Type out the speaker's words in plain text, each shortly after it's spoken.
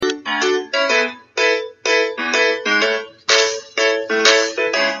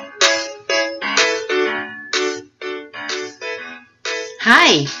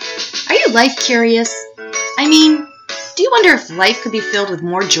Hi, are you life curious? Do you wonder if life could be filled with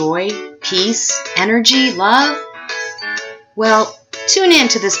more joy, peace, energy, love? Well, tune in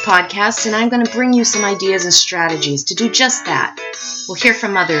to this podcast and I'm going to bring you some ideas and strategies to do just that. We'll hear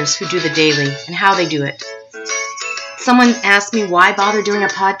from others who do the daily and how they do it. Someone asked me why bother doing a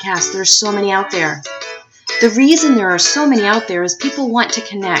podcast? There's so many out there. The reason there are so many out there is people want to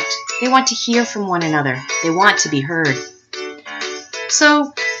connect. They want to hear from one another. They want to be heard. So,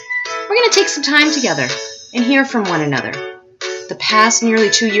 we're going to take some time together and hear from one another. The past nearly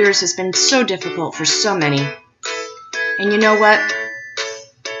 2 years has been so difficult for so many. And you know what?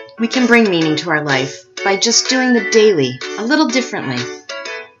 We can bring meaning to our life by just doing the daily a little differently.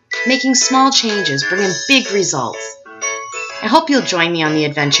 Making small changes, bringing big results. I hope you'll join me on the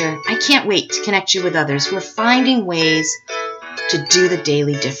adventure. I can't wait to connect you with others who are finding ways to do the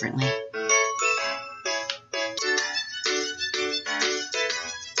daily differently.